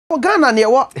Ghana near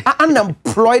what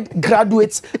Unemployed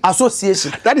Graduates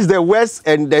Association. That is the worst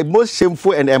and the most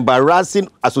shameful and embarrassing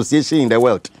association in the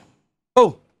world.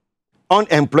 Oh,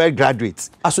 Unemployed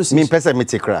Graduates Association.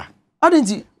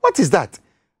 What is that?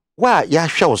 Why ya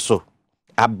share so?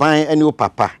 Aban any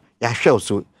papa ya share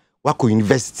so. Wako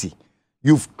university.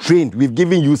 You've trained. We've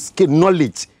given you skill,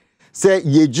 knowledge. Say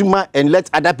yejuma and let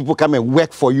other people come and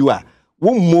work for you.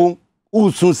 Mo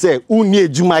soon say uni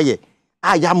ejuma ye.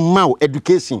 I am now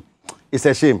education. It's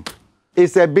a shame.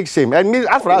 It's a big shame. And me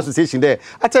after association there,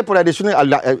 I tell people that they shouldn't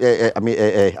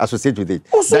associate with it.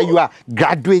 Also, that you are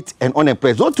graduate and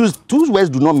unemployed. Those two words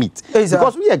do not meet.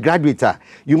 Because we are graduate,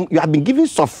 you have been given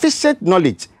sufficient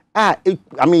knowledge.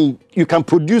 You can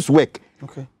produce work.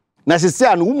 Okay. Now, say,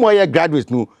 and who more graduates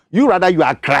no, you rather you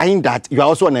are crying that you are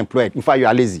also unemployed. In fact, you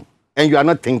are lazy and you are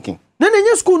not thinking. Then in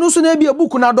your school, no sooner be a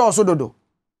book na do also do.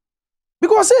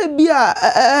 Because be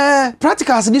a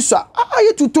practicals this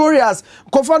tutorials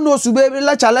cover no baby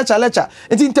lecture.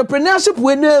 It's entrepreneurship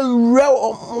when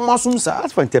real masumsa.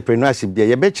 As for entrepreneurship, there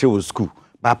you bet you school.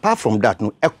 But apart from that,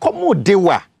 no, a common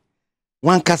dewa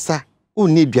one kasa who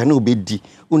need no bedi,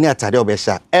 who need atade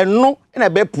obesha, and no, and I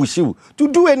bet push you to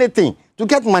do anything to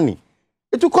get money.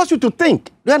 It will cost you to think.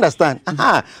 Do you understand?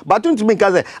 But don't make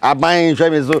us say, I'm buying so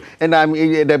and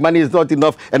the money is not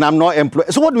enough and I'm not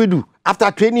employed. So what do we do?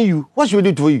 After training you, what should we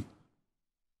do for you?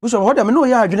 What do I know?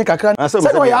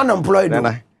 You're unemployed. I'm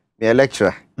a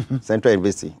lecturer, Central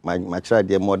University. My child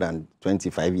there more than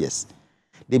 25 years.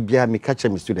 They be me catch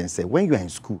my students say, when you are in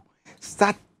school,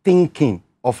 start thinking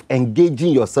of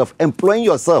engaging yourself, employing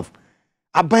yourself.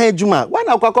 Abaye Juma, why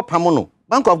now go Pamono,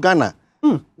 Bank of Ghana?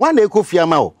 One day go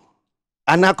Fiamao.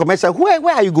 And now commercial, where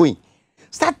are you going?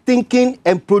 Start thinking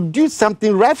and produce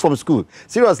something right from school.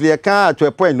 Seriously, I can't to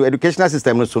a point the educational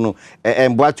system no so no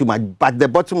but the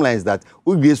bottom line is that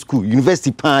we be school,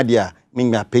 university pandia,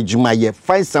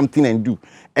 find something and do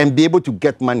and be able to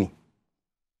get money.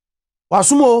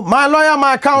 Wasumo, my lawyer,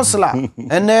 my counselor,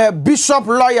 and bishop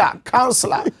lawyer,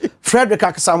 counselor, Frederick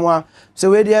Akasamwa.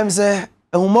 So where them say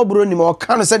humobro ni mo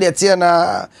kan say the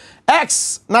na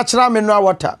X natural mineral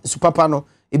water, supapano.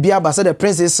 Ibiaba said the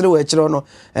princess through a chirono,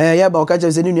 Yaba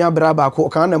catches a new Braba,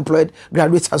 Unemployed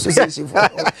Graduates Association.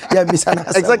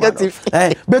 Executive.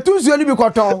 But who's the only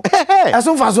cotton? As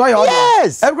soon as why,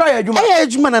 yes, every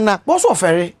Jumanana, what's of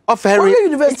ferry? Of ferry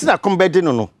university, not combating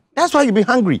no. That's why you be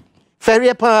hungry.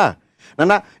 Ferry pa.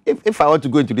 Nana, if I want to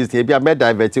go into this, maybe I may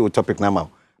divert to topic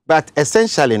now. But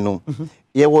essentially, no,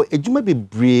 yeah, well, it might be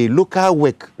brave local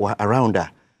work around her.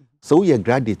 So we are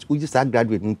graduates, we just are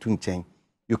graduating to change.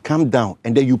 You come down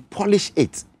and then you polish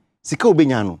it. Sika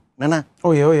obenyano. Nana.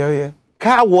 Oh yeah.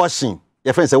 Car washing.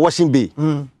 Your friend say washing bay.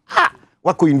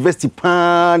 Wako university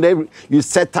pan. You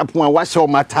set up one wash your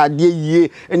matadie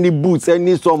any boots,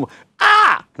 any some.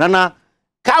 Nana.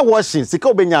 Car washing. Sika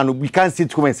obenyano. We can't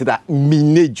sit home and say that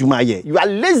mine jumaye. You are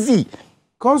lazy.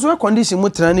 Consular condition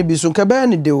mutrani bisun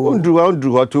kabani de o.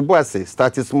 Undru what to boss say.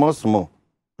 Start small.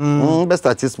 Best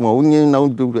start small. Unye na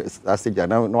undu asija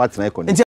na what's na